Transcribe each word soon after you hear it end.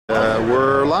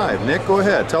We're live. Nick, go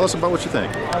ahead. Tell us about what you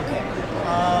think. Okay.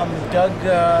 Doug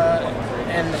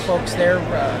and the folks there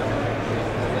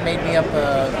made me up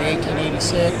the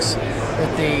 1886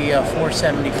 with the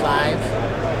 475.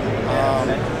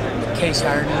 Case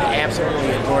hardened, absolutely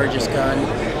a gorgeous gun.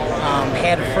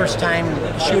 Had a first time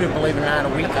shoot it, believe it or not, a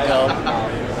week ago.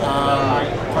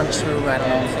 Punched through, I don't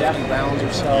know, 50 rounds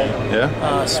or so.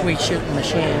 Yeah? Sweet shooting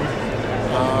machine.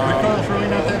 Recoil's really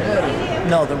not that bad.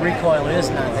 No, the recoil is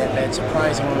not that bad.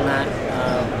 Surprisingly not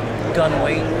gun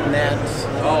weight, and that's.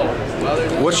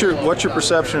 What's your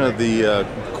perception of the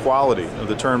quality of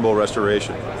the Turnbull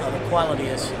restoration? The quality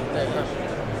is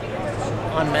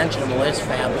unmentionable. It's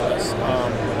fabulous.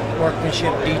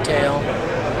 Workmanship, detail,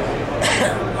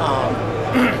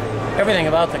 everything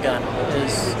about the gun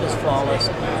is flawless.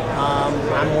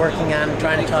 I'm working on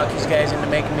trying to talk these guys into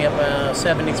making me up a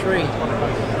 73.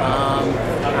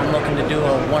 I'm looking to do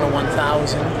a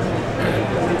 101,000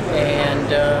 and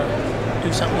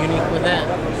do something unique with that.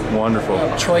 Wonderful.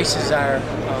 Choices are,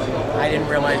 I didn't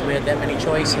realize we had that many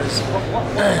choices,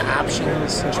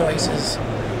 options and choices.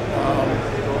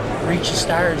 Reach the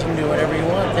stars, you can do whatever you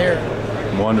want there.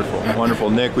 Wonderful, wonderful.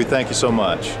 Nick, we thank you so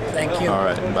much. Thank you. All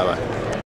right, bye-bye.